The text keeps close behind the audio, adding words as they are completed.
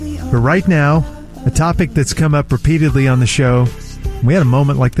But right now, a topic that's come up repeatedly on the show, we had a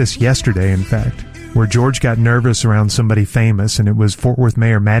moment like this yesterday, in fact, where George got nervous around somebody famous, and it was Fort Worth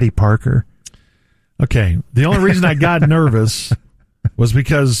Mayor Matty Parker. Okay, the only reason I got nervous was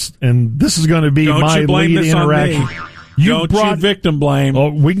because, and this is going to be my lead interaction. You victim blame. Oh,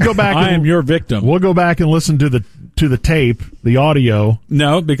 we can go back. I am your victim. We'll go back and listen to the tape, the audio.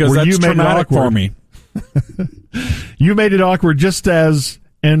 No, because that's traumatic for me. You made it awkward just as,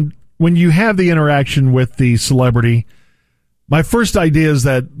 and when you have the interaction with the celebrity, my first idea is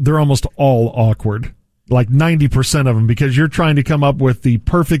that they're almost all awkward, like 90% of them, because you're trying to come up with the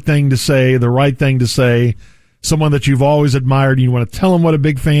perfect thing to say, the right thing to say, someone that you've always admired, and you want to tell them what a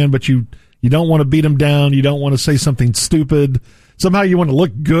big fan, but you don't want to beat them down, you don't want to say something stupid. Somehow you want to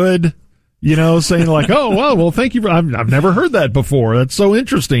look good, saying like, oh, well, thank you. I've never heard that before. That's so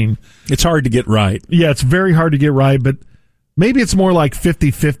interesting. It's hard to get right. Yeah, it's very hard to get right, but maybe it's more like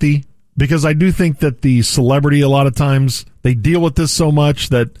 50-50, because I do think that the celebrity, a lot of times, they deal with this so much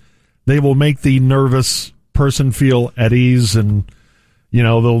that they will make the nervous person feel at ease, and,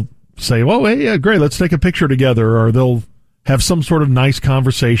 they'll say, well, hey, yeah, great, let's take a picture together, or they'll have some sort of nice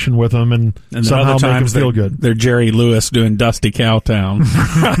conversation with them and somehow make them feel good. They're Jerry Lewis doing Dusty Cowtown.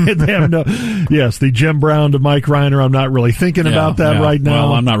 Right, they have yes, the Jim Brown to Mike Reiner. I'm not really thinking about that right now.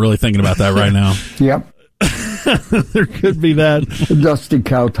 Well, I'm not really thinking about that right now. Yep. There could be that. Dusty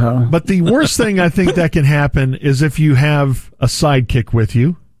Cowtown. But the worst thing I think that can happen is if you have a sidekick with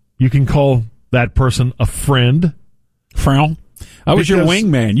you. You can call that person a friend. Frown. I was your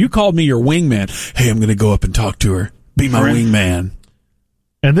wingman. You called me your wingman. Hey, I'm going to go up and talk to her. Be my wingman.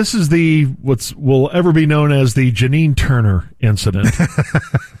 And this is what will ever be known as the Janine Turner incident.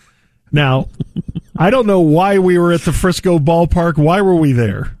 Now, I don't know why we were at the Frisco ballpark. Why were we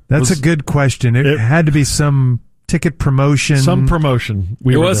there? That's a good question. It had to be some ticket promotion. Some promotion.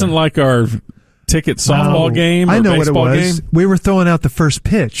 It wasn't like our ticket softball game or I know baseball what it was. game. We were throwing out the first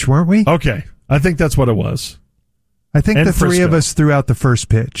pitch, weren't we? Okay. I think that's what it was. I think And the three Frisco. of us threw out the first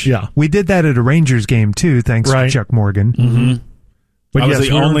pitch. Yeah. We did that at a Rangers game, too, thanks to Chuck Morgan. Mm-hmm. But I was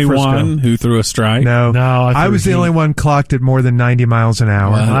the only one who threw a strike. No, I was the only one clocked at more than 90 miles an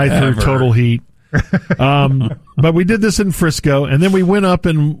hour. I threw total heat. But we did this in Frisco, and then we went up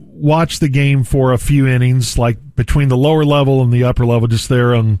and watched the game for a few innings, like between the lower level and the upper level, just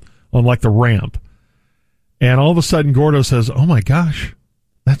there on like the ramp. And all of a sudden, Gordo says, "Oh my gosh,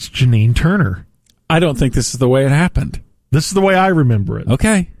 that's Janine Turner." I don't think this is the way it happened. This is the way I remember it.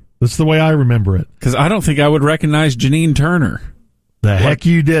 Okay. This is the way I remember it. Because I don't think I would recognize Janine Turner. The heck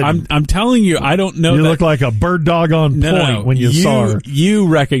you did. I'm telling you, I don't know. You look like a bird dog on point when you saw her. You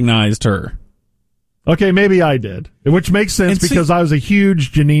recognized her. Okay, maybe I did. Which makes sense because I was a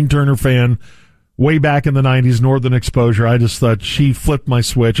huge Janine Turner fan way back in the 90s, Northern Exposure. I just thought she flipped my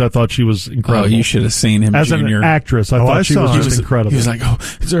switch. I thought she was incredible. Oh, you should have seen him, as Junior. an actress. I thought she was just incredible. He was like, "Oh,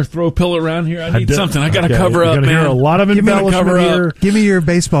 is there a throw pillow around here? I need something. I got to cover up, man." Hear a lot of embellishment here. Give me your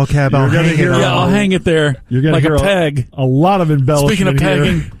baseball cap. I'll hang it. Yeah, I'll hang it there. You're gonna like hear a peg. A lot of embellishment. Speaking of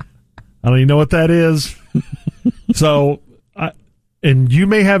pegging, here. I don't even know what that is. So, and you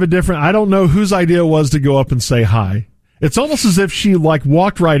may have a different. I don't know whose idea it was to go up and say hi. It's almost as if she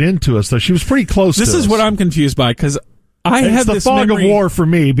walked right into us, though. She was pretty close to us. This is what I'm confused by, because I have this It's the fog of war for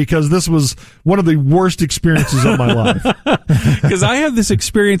me, because this was one of the worst experiences of my life. Because I have this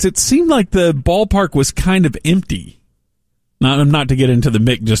experience. It seemed like the ballpark was kind of empty. Not to get into the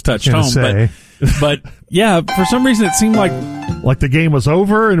Mick just touched home, but yeah, for some reason it seemed like the game was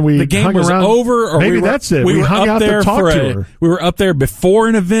over and the game hung was around. over, or maybe that's it. We hung out to talk to her. We were up there before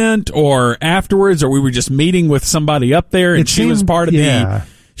an event or afterwards, or we were just meeting with somebody up there, and she was part of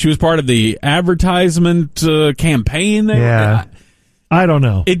the advertisement campaign there. Yeah. I don't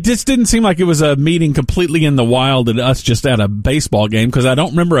know. It just didn't seem like it was a meeting completely in the wild and us just at a baseball game, because I don't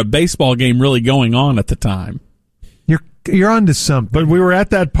remember a baseball game really going on at the time. You're onto something. But we were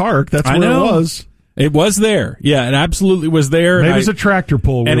at that park. That's where it was. It was there. Yeah, it absolutely was there. Maybe it's a tractor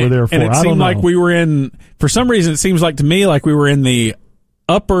pull we were there for. And it seemed like we were in, for some reason, it seems like to me like we were in the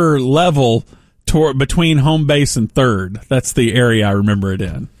upper level between home base and third. That's the area I remember it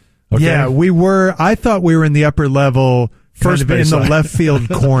in. Okay. Yeah, we were. I thought we were in the upper level, first in the left field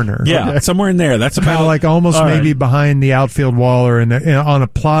corner. Yeah, somewhere in there. That's kind of like almost maybe behind the outfield wall, or on a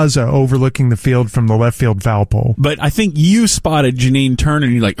plaza overlooking the field from the left field foul pole. But I think you spotted Janine Turner,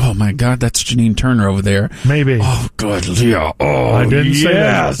 and you're like, "Oh my God, that's Janine Turner over there." Maybe. Oh, good. Yeah. Oh, I didn't say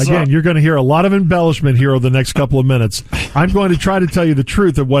that. Again, you're going to hear a lot of embellishment here over the next couple of minutes. I'm going to try to tell you the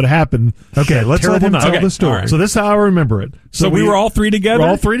truth of what happened. Okay, let's let him tell the story. Right. So this is how I remember it. So we were all three together? We're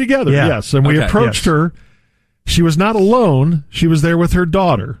all three together, yes. And we approached her. she was not alone. She was there with her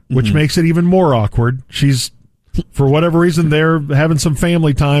daughter, which makes it even more awkward. She's, for whatever reason, they're having some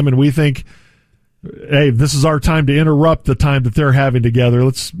family time, and we think, hey, this is our time to interrupt the time that they're having together.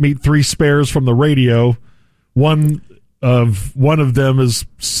 Let's meet three spares from the radio. One of them is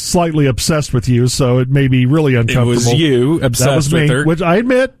slightly obsessed with you, so it may be really uncomfortable. It was you obsessed with her. Which I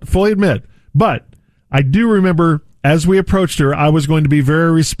fully admit. But I do remember, as we approached her, I was going to be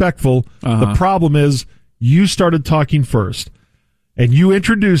very respectful. The problem is, you started talking first. And you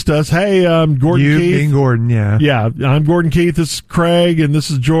introduced us. Hey, I'm Gordon Keith. You being Gordon, yeah. Yeah, I'm Gordon Keith. This is Craig, and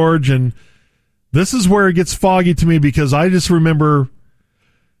this is George. And this is where it gets foggy to me, because I just remember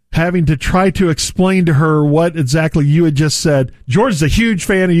having to try to explain to her what exactly you had just said. George is a huge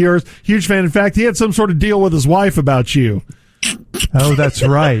fan of yours. Huge fan. In fact, he had some sort of deal with his wife about you. Oh, that's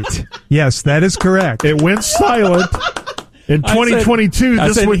right. Yes, that is correct. It went silent. In 2022,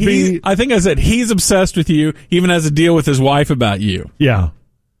 this would be... I think I said he's obsessed with you, even has a deal with his wife about you. Yeah.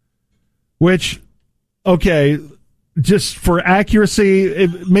 Which, okay, just for accuracy,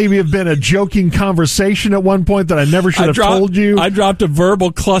 it maybe have been a joking conversation at one point that I never should have told you. I dropped a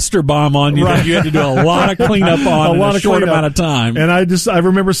verbal cluster bomb on you that you had to do a lot of cleanup on in a short amount of time. And I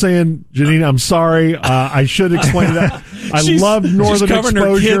remember saying, Janine, I'm sorry. I should explain that. I love Northern she's covering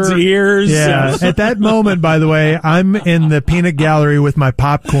Exposure. Her kids' ears. Yeah. At that moment, by the way, I'm in the peanut gallery with my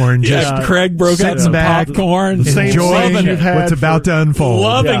popcorn. Just Craig broke out some popcorn. Enjoying what's about to unfold.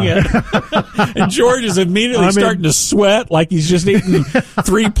 Loving it. And George is immediately starting to sweat like he's just eaten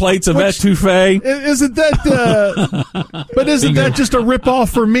 3 plates of etouffee. Isn't that? But isn't that just a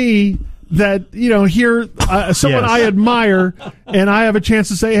ripoff for me? That, here, someone I admire, and I have a chance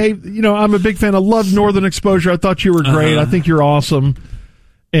to say, hey, I'm a big fan. I love Northern Exposure. I thought you were great. I think you're awesome.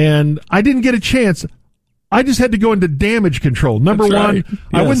 And I didn't get a chance. I just had to go into damage control. Number one, yes.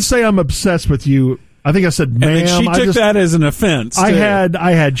 I wouldn't say I'm obsessed with you. I think I said, ma'am. And she took that as an offense, too. I had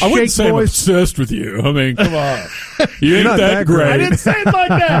shake I wouldn't say I'm voice. Obsessed with you. I mean, come on. You ain't that great. I didn't say it like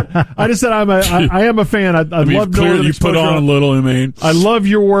that. I just said I am a fan. I love Northern Exposure. You put on a little, I love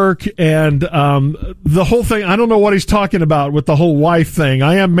your work, and the whole thing, I don't know what he's talking about with the whole wife thing.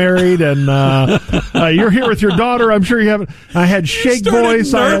 I am married, and you're here with your daughter. I'm sure you haven't. I had shake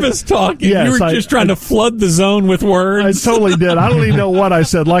voice. Nervous talking. Yes, you were just trying to flood the zone with words. I totally did. I don't even know what I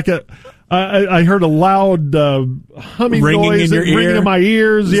said. I heard a loud humming ringing noise ringing in my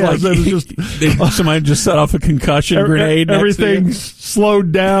ears. Yes, it was just somebody just set off a concussion grenade. Everything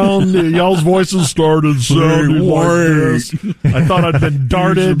slowed down. Y'all's voices started sounding like this. I thought I'd been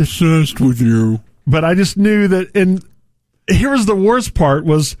darted. He's obsessed with you. But I just knew that. And here's the worst part: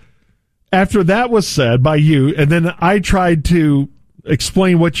 was after that was said by you, and then I tried to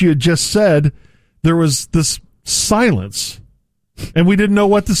explain what you had just said. There was this silence. And we didn't know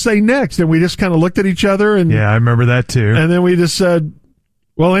what to say next, and we just kind of looked at each other. And yeah, I remember that too. And then we just said,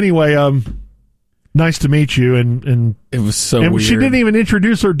 "Well, anyway, nice to meet you." And it was so weird. She didn't even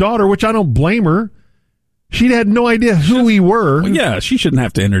introduce her daughter, which I don't blame her. She had no idea who we were. Well, yeah, she shouldn't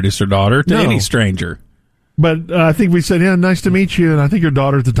have to introduce her daughter to any stranger. But I think we said, "Yeah, nice to meet you." And I think her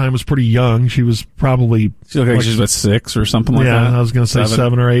daughter at the time was pretty young. She was probably she looked like she was about 6 or something like that. Yeah, I was going to say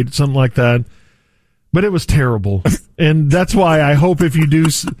 7 or 8, something like that. But it was terrible. And that's why I hope if you do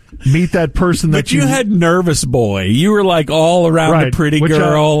meet that person that But you had nervous boy. You were like all around a pretty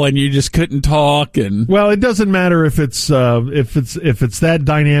girl, and you just couldn't talk. And well, it doesn't matter if it's that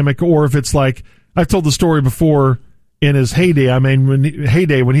dynamic or if it's like I've told the story before in his heyday. I mean, when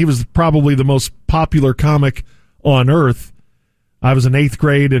he was probably the most popular comic on earth. I was in 8th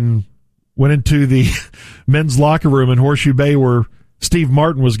grade and went into the men's locker room in Horseshoe Bay where Steve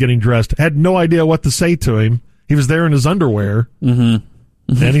Martin was getting dressed. Had no idea what to say to him. He was there in his underwear.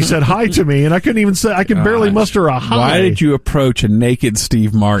 Mm-hmm. And he said hi to me, and I couldn't even say, I could barely muster a hi. Why did you approach a naked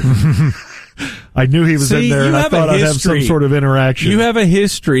Steve Martin? I knew he was in there, and I thought I'd have some sort of interaction. You have a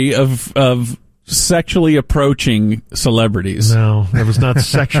history of sexually approaching celebrities. No, I was not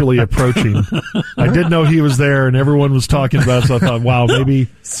sexually approaching. I did know he was there, and everyone was talking about it, so I thought, wow, maybe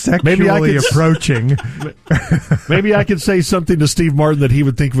approaching. Maybe I could say something to Steve Martin that he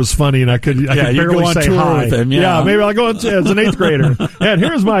would think was funny, and I could barely say hi. With him, yeah, maybe I'll go on as an 8th grader. And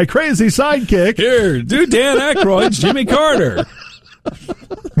here's my crazy sidekick. Here, do Dan Aykroyd's Jimmy Carter.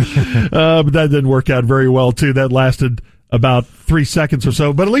 But that didn't work out very well, too. That lasted about 3 seconds or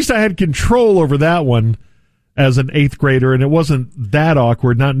so. But at least I had control over that one as an 8th grader, and it wasn't that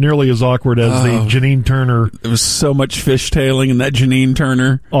awkward, not nearly as awkward as the Janine Turner. There was so much fishtailing in that Janine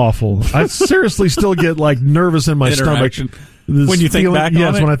Turner. Awful. I seriously still get, nervous in my stomach When you think back on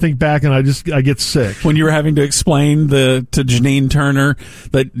yes, it? when I think back, and I get sick. When you were having to explain to Janine Turner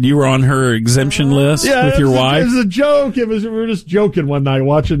that you were on her exemption list with your wife? It was a joke. We were just joking one night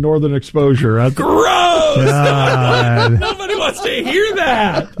watching Northern Exposure. Gross! God. Nobody wants to hear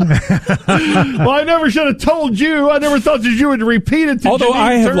that. Well, I never should have told you. I never thought that you would repeat it to Although Janine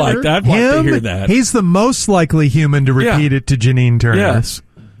I have Turner. liked that. I'd like to hear that. He's the most likely human to repeat it to Janine Turner. Yes.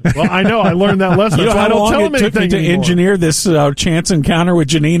 Well, I know. I learned that lesson. You know so how I don't long tell it him took me anything to anymore. engineer this chance encounter with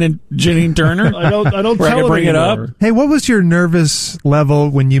Janine Turner? I don't Where I tell could him bring it anymore. up? Hey, what was your nervous level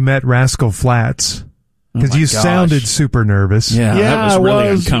when you met Rascal Flatts? Because you sounded super nervous. Yeah, that was I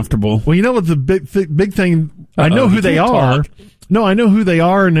really was. uncomfortable. Well, you know what the big thing? I know who they are. Talk. No, I know who they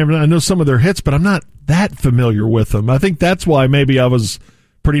are, and I know some of their hits, but I'm not that familiar with them. I think that's why maybe I was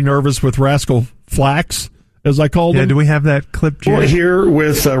pretty nervous with Rascal Flatts, as I called Yeah, him. do we have that clip, Jerry? We're here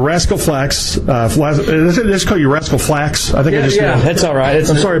with Rascal Flatts. Let's call you Rascal Flatts. I think I just that's all right.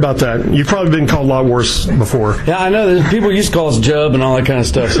 I'm sorry about that. You've probably been called a lot worse before. Yeah, I know. There's people used to call us Jub and all that kind of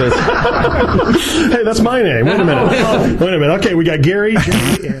stuff. So Hey, that's my name. Wait a minute. Okay, we got Gary.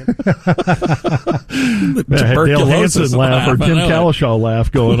 Dale Hansen laugh or Tim Calishaw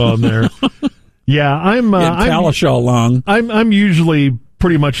laugh going on there. Yeah, I'm Calishaw long. I'm usually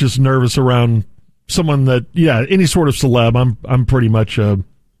pretty much just nervous around someone that any sort of celeb. I'm pretty much a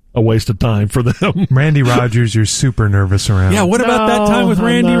waste of time for them. Randy Rogers, you're super nervous around. Yeah, what about that time with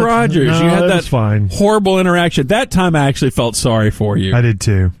Randy Rogers? No, you had that fine. horrible interaction. That time I actually felt sorry for you. I did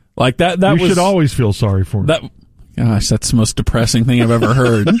too. Like that You was should always feel sorry for him. Gosh, that's the most depressing thing I've ever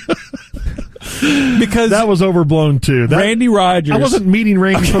heard. Because that was overblown too. Randy Rogers. I wasn't meeting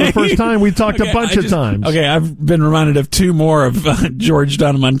Randy for the first time. We talked a bunch of times. Okay, I've been reminded of two more of George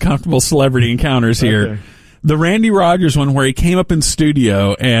Dunham uncomfortable celebrity encounters here. Okay. The Randy Rogers one where he came up in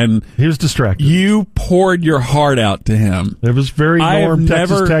studio and He was distracted. you poured your heart out to him. It was very Norm.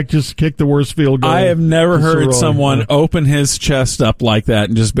 Texas Tech just kicked the worst field goal. I have never heard Soroy. someone open his chest up like that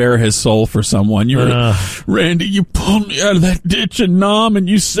and just bare his soul for someone. You were, Randy, you pulled me out of that ditch in Nam and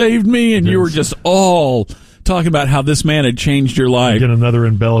you saved me, and you were just all talking about how this man had changed your life. Get another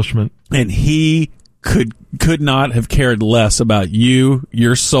embellishment. And he could not have cared less about you,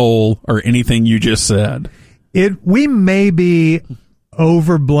 your soul, or anything you just said. We may be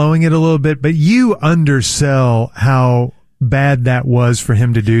overblowing it a little bit, but you undersell how bad that was for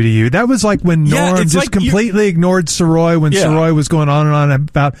him to do to you. That was like when Norm just completely ignored Soroy when Soroy was going on and on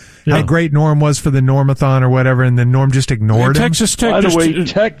about how great Norm was for the Normathon or whatever, and then Norm just ignored him. Texas Tech By the way,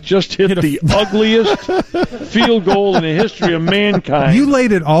 Tech just hit the ugliest field goal in the history of mankind. You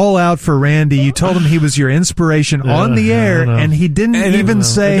laid it all out for Randy. You told him he was your inspiration on the air, and he didn't even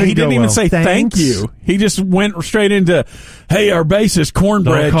say thank you. He just went straight into, hey, our bassist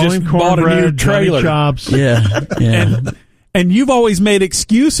Cornbread just bought a new trailer. Chops. Yeah. And you've always made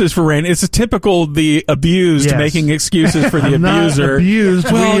excuses for Randy. It's a typical the abused making excuses for the abuser. Abused.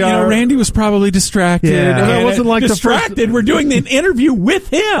 Well, Randy was probably distracted. Yeah. And it wasn't like distracted. We're doing an interview with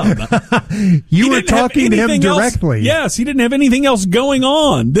him. You were talking to him directly. Yes, he didn't have anything else going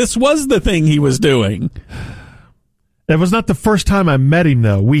on. This was the thing he was doing. That was not the first time I met him,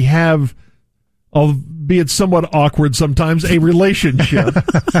 though. We have, albeit somewhat awkward sometimes, a relationship.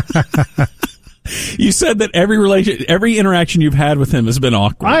 You said that every interaction you've had with him has been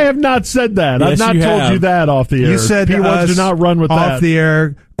awkward. I have not said that. Yes, I've not told you that off the air. You said He wants to not run with that. off the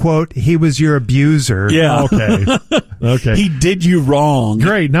air, quote, he was your abuser. Yeah. Okay. He did you wrong.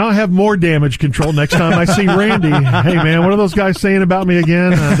 Great. Now I have more damage control next time I see Randy. Hey, man, what are those guys saying about me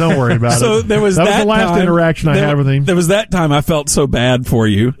again? Don't worry about it. So that was the last interaction I had with him. There was that time I felt so bad for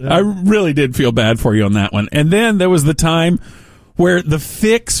you. I really did feel bad for you on that one. And then there was the time where the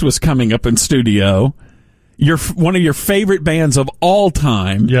Fix was coming up in studio, one of your favorite bands of all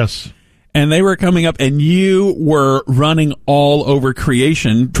time. Yes. And they were coming up, and you were running all over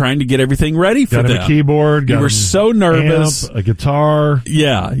creation, trying to get everything ready for them. Got him a keyboard. You were so nervous. A guitar.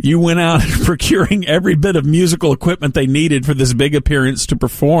 Yeah. You went out procuring every bit of musical equipment they needed for this big appearance to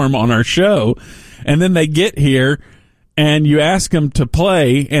perform on our show. And then they get here, and you ask them to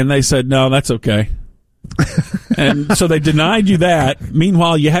play, and they said, no, that's okay. And so they denied you that.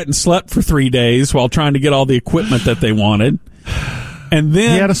 Meanwhile, you hadn't slept for 3 days while trying to get all the equipment that they wanted. And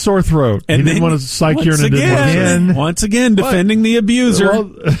then he had a sore throat. He didn't want to psych you in. Once again, defending the abuser.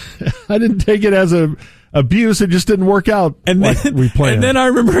 Well, I didn't take it as a abuse. It just didn't work out. And like we planned. And then I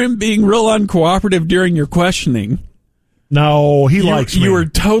remember him being real uncooperative during your questioning. No, he likes me. You were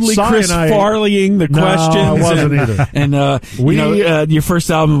totally Chris Farleying the questions. No, I wasn't either. And your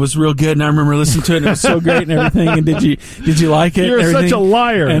first album was real good, and I remember listening to it, and it was so great and everything. And did you like it? You're such a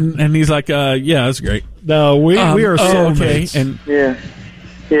liar. And he's like, yeah, it's great. No, we are soulmates. Okay. And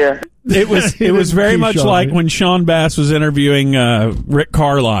yeah. It was very much like when Sean Bass was interviewing Rick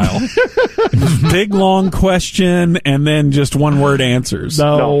Carlisle. It was big, long question and then just one-word answers.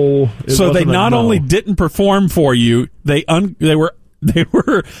 No. So they not only didn't perform for you, they were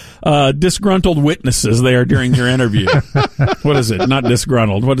disgruntled witnesses there during your interview. What is it? Not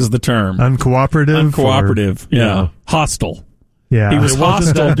disgruntled. What is the term? Uncooperative. Uncooperative. Yeah. Hostile. Yeah. He was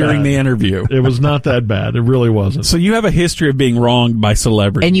hostile during the interview. It was not that bad. It really wasn't. So you have a history of being wronged by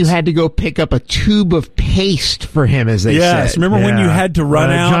celebrities. And you had to go pick up a tube of paste for him, as they said. Yes. Remember when you had to run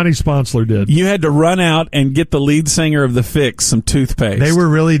out? Johnny Sponsler did. You had to run out and get the lead singer of the Fix some toothpaste. They were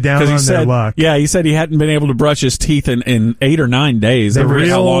really down on their luck. Yeah, he said he hadn't been able to brush his teeth in 8 or 9 days. The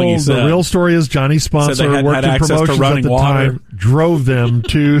real story is Johnny Sponsler worked in promotions at the time, drove them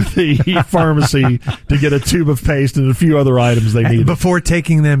to the pharmacy to get a tube of paste and a few other items they needed. Before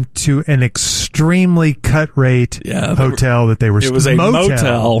taking them to an extremely cut-rate hotel that they were it was a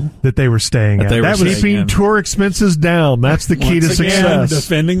motel that they were staying at. That was keeping tour expenses down. That's the key to success.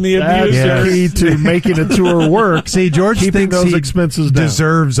 Defending the abuser. That's the key to making a tour work. See, George thinks those he expenses down.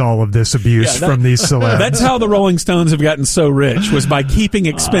 Deserves all of this abuse from these celebs. That's how the Rolling Stones have gotten so rich, was by keeping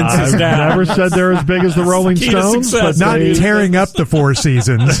expenses down. I never said they're as big as the Rolling Stones, but not tearing up the Four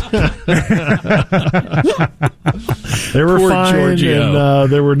Seasons. They were Poor fine, Giorgio.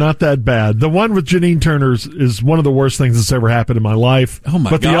 and they were not that bad. The one with Janine Turner is one of the worst things that's ever happened in my life. Oh, my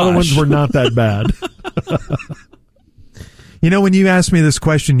But the other ones were not that bad. You know, when you asked me this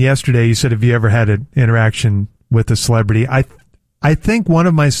question yesterday, you said, have you ever had an interaction with a celebrity? I think one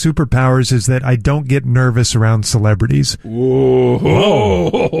of my superpowers is that I don't get nervous around celebrities. Whoa.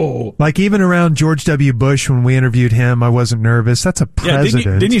 Like even around George W. Bush when we interviewed him, I wasn't nervous. That's a president.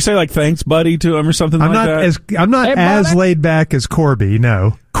 Yeah, didn't you say like thanks, buddy, to him or something like that? I'm not as laid back as Corby,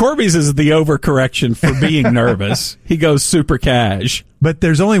 no. Corby's is the overcorrection for being nervous. He goes super cash. But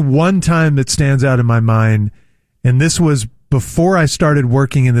there's only one time that stands out in my mind, and this was before I started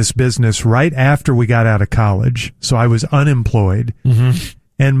working in this business, right after we got out of college. So I was unemployed. Mm-hmm.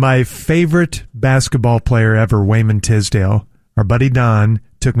 And my favorite basketball player ever, Wayman Tisdale, our buddy Don,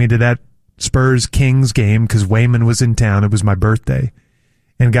 took me to that Spurs-Kings game because Wayman was in town. It was my birthday,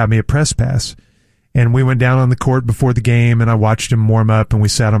 and got me a press pass. And we went down on the court before the game, and I watched him warm up, and we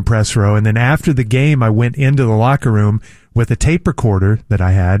sat on press row. And then after the game, I went into the locker room with a tape recorder that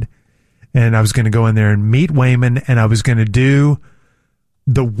I had, and I was going to go in there and meet Wayman, and I was going to do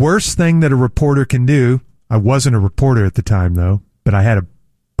the worst thing that a reporter can do. I wasn't a reporter at the time, though, but I had a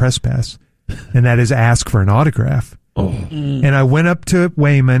press pass, and that is ask for an autograph. Oh. And I went up to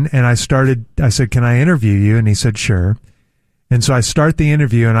Wayman, and I said, can I interview you? And he said, sure. And so I start the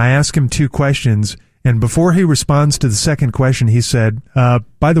interview, and I ask him 2 questions, and before he responds to the second question, he said,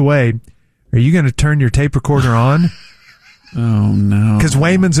 by the way, are you going to turn your tape recorder on? Oh, no. Because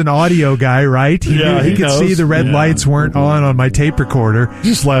Wayman's an audio guy, right? He could knows. see the red lights weren't on my tape recorder.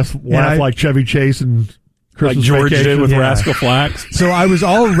 Just laugh like Chevy Chase and Christmas like George Vacation. did with Rascal Flatts. So I was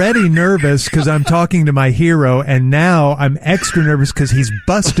already nervous because I'm talking to my hero, and now I'm extra nervous because he's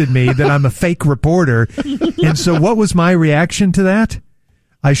busted me that I'm a fake reporter. And so what was my reaction to that?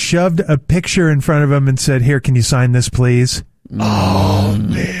 I shoved a picture in front of him and said, here, can you sign this, please? Oh,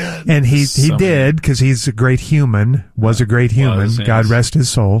 man. And he did, because he's a great human, was a great human. Yes. God rest his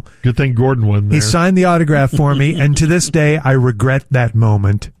soul. Good thing Gordon wasn't there. He signed the autograph for me, and to this day, I regret that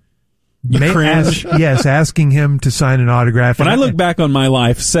moment. Cringe? Yes, asking him to sign an autograph. When I look back on my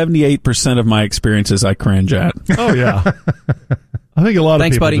life, 78% of my experiences I cringe at. Oh, yeah. I think a lot of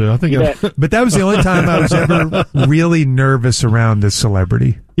people buddy. do. I think but that was the only time I was ever really nervous around a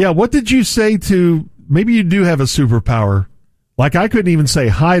celebrity. Yeah, what did you say to, maybe you do have a superpower. Like, I couldn't even say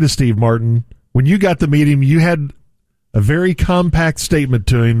hi to Steve Martin. When you got to meet him, you had a very compact statement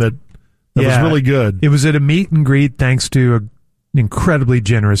to him that was really good. It was at a meet and greet thanks to an incredibly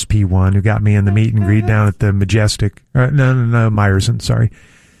generous P1 who got me in the meet and greet down at the Majestic. Meyerson, sorry.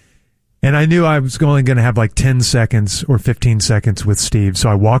 And I knew I was only going to have like 10 seconds or 15 seconds with Steve. So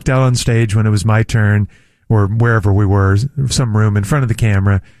I walked out on stage when it was my turn, or wherever we were, some room in front of the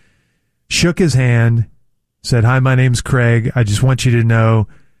camera, shook his hand, said, hi, my name's Craig. I just want you to know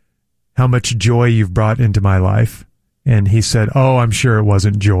how much joy you've brought into my life. And he said, oh, I'm sure it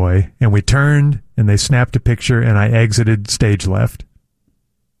wasn't joy. And we turned, and they snapped a picture, and I exited stage left.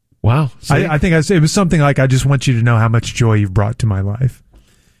 Wow. I think it was something like, I just want you to know how much joy you've brought to my life.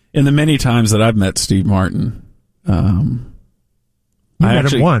 In the many times that I've met Steve Martin,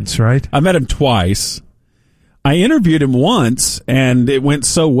 met him once, right? I met him twice. I interviewed him once, and it went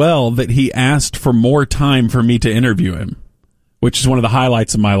so well that he asked for more time for me to interview him, which is one of the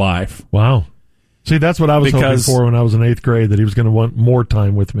highlights of my life. Wow. See, that's what I was hoping for when I was in 8th grade, that he was going to want more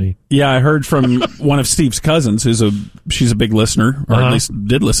time with me. Yeah, I heard from one of Steve's cousins, she's a big listener, or at least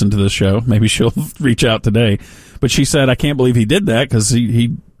did listen to this show. Maybe she'll reach out today. But she said, I can't believe he did that, because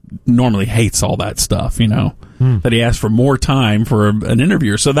he normally hates all that stuff, that he asked for more time for an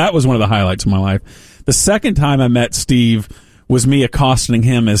interviewer. So that was one of the highlights of my life. The second time I met Steve was me accosting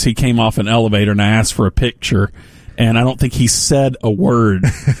him as he came off an elevator, and I asked for a picture. And I don't think he said a word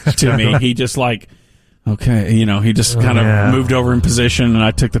to me. He just okay, he just kind of moved over in position, and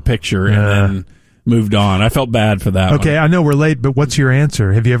I took the picture and then moved on. I felt bad for that. Okay, I know we're late, but what's your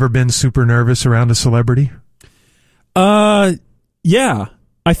answer? Have you ever been super nervous around a celebrity? Yeah.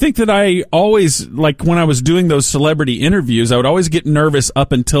 I think that I always, when I was doing those celebrity interviews, I would always get nervous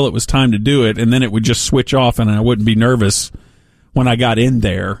up until it was time to do it, and then it would just switch off, and I wouldn't be nervous when I got in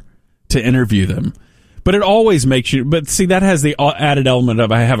there to interview them. But it always makes you. But see, that has the added element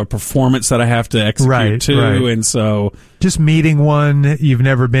of I have a performance that I have to execute too, and so just meeting one you've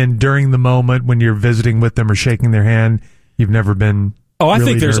never been during the moment when you're visiting with them or shaking their hand. You've never been. Oh, I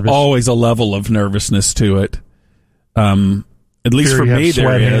really think there's nervous. always a level of nervousness to it. At least for me,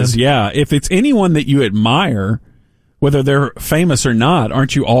 there is. Yeah, if it's anyone that you admire, whether they're famous or not,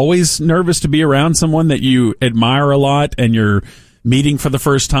 aren't you always nervous to be around someone that you admire a lot and you're meeting for the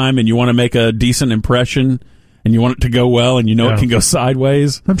first time and you want to make a decent impression and you want it to go well and it can go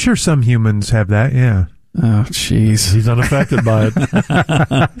sideways? I'm sure some humans have that, yeah. Oh, jeez. He's unaffected by it.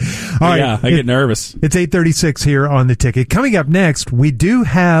 All right. Yeah, I get nervous. It's 8:36 here on The Ticket. Coming up next, we do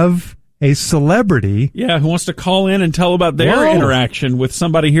have a celebrity. Yeah, who wants to call in and tell about their interaction with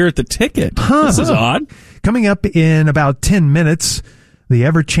somebody here at The Ticket. This is odd. Coming up in about 10 minutes, the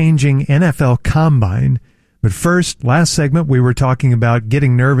ever-changing NFL Combine. But first, last segment, we were talking about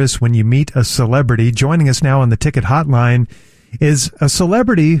getting nervous when you meet a celebrity. Joining us now on the Ticket Hotline is a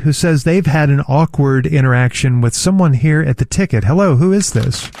celebrity who says they've had an awkward interaction with someone here at the Ticket. Hello, who is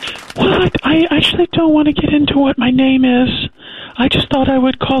this? Well, I actually don't want to get into what my name is. I just thought I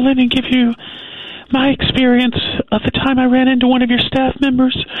would call in and give you my experience of the time I ran into one of your staff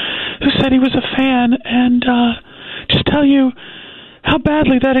members who said he was a fan, and just tell you how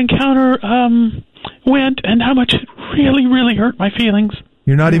badly that encounter went and how much it really, really hurt my feelings.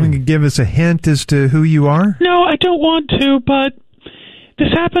 You're not even going to give us a hint as to who you are? No, I don't want to, but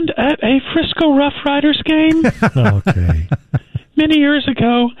this happened at a Frisco Rough Riders game. Okay. Many years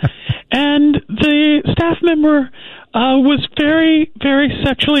ago, and the staff member was very, very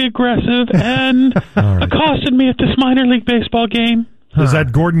sexually aggressive and accosted me at this minor league baseball game. Is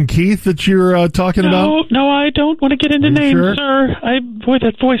that Gordon Keith that you're talking about? No, I don't want to get into names, sure? sir. Boy,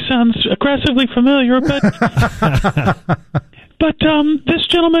 that voice sounds aggressively familiar, but but this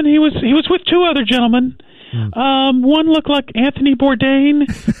gentleman, he was with two other gentlemen. One looked like Anthony Bourdain,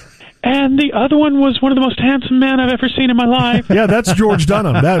 and the other one was one of the most handsome men I've ever seen in my life. Yeah, that's George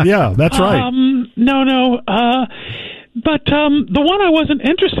Dunham. That's right. No. But the one I wasn't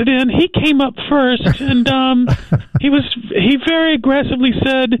interested in, he came up first, and he very aggressively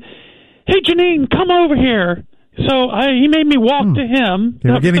said, "Hey, Janine, come over here." So he made me walk to him.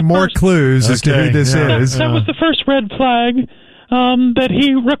 We're getting more clues as to who this is. That was the first red flag that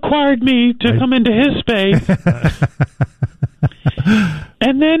he required me to come into his space.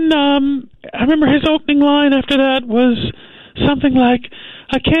 And then I remember his opening line after that was something like,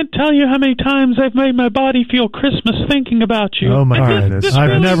 "I can't tell you how many times I've made my body feel Christmas thinking about you." Oh my goodness!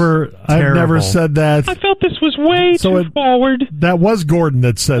 I've never said that. I felt this was way too forward. That was Gordon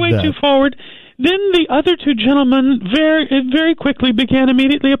that said that. Way too forward. Then the other two gentlemen very quickly began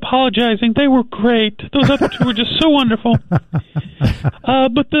immediately apologizing. They were great. Those other two were just so wonderful.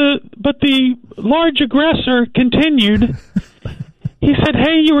 But the large aggressor continued. He said,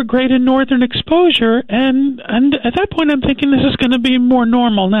 "Hey, you were great in Northern Exposure," and at that point I'm thinking this is going to be more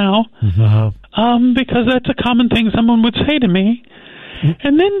normal now, because that's a common thing someone would say to me.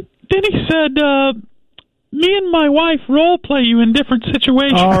 And then he said, "Me and my wife role play you in different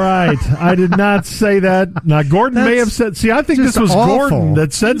situations." All right, I did not say that. Now Gordon may have said. See, I think this was awful. Gordon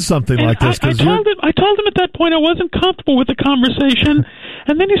that said something like this. I told him at that point I wasn't comfortable with the conversation.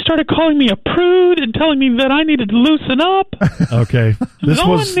 And then he started calling me a prude and telling me that I needed to loosen up. Okay. This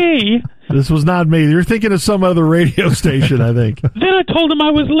was me. This was not me. You're thinking of some other radio station, I think. Then I told him I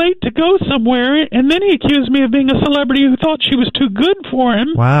was late to go somewhere, and then he accused me of being a celebrity who thought she was too good for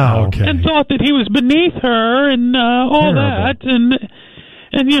him. Wow. Okay. And thought that he was beneath her and all that, and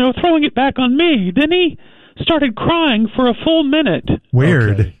throwing it back on me. Then he started crying for a full minute.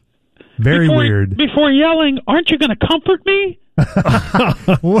 Weird. Okay. Very weird. Before yelling, "Aren't you going to comfort me?"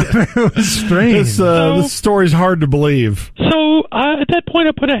 It was strange. This story's hard to believe. So at that point,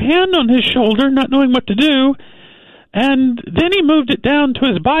 I put a hand on his shoulder, not knowing what to do, and then he moved it down to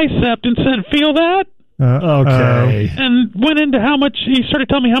his bicep and said, "Feel that?" Okay. And went into he started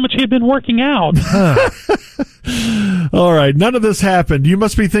telling me how much he had been working out. All right. None of this happened. You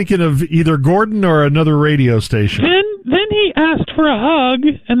must be thinking of either Gordon or another radio station. Then he asked for a hug,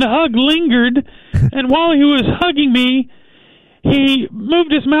 and the hug lingered, and while he was hugging me, he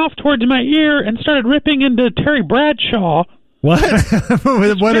moved his mouth towards my ear and started ripping into Terry Bradshaw. What?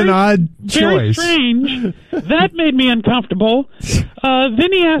 What an odd Very choice. strange. That made me uncomfortable.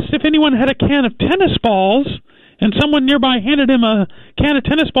 Then he asked if anyone had a can of tennis balls, and someone nearby handed him a can of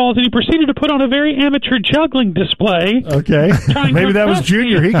tennis balls, and he proceeded to put on a very amateur juggling display. Okay. Maybe that was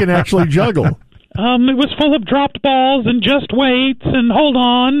Junior. He can actually juggle. It was full of dropped balls and just weights and hold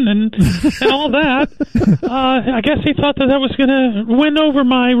on and all that. I guess he thought that was going to win over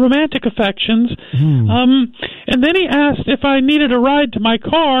my romantic affections. And then he asked if I needed a ride to my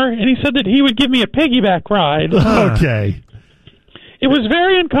car, and he said that he would give me a piggyback ride. Okay. It was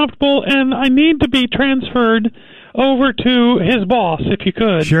very uncomfortable, and I need to be transferred over to his boss, if you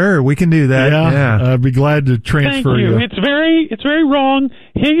could. Sure, we can do that. Yeah. I'd be glad to transfer Thank you. you. It's very wrong.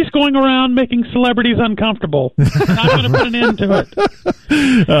 He's going around making celebrities uncomfortable. I'm going to put an end to it.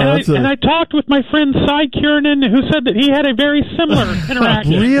 And I talked with my friend Cy Kiernan, who said that he had a very similar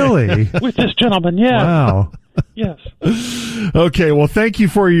interaction Really? with this gentleman. Yeah. Wow. Yes. Okay, well, thank you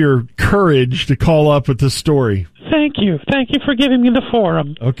for your courage to call up with this story. Thank you. Thank you for giving me the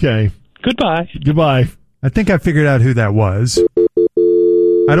forum. Okay. Goodbye. Goodbye. I think I figured out who that was.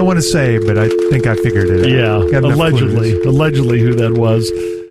 I don't want to say, but I think I figured it out. Yeah, Got enough clues. allegedly who that was.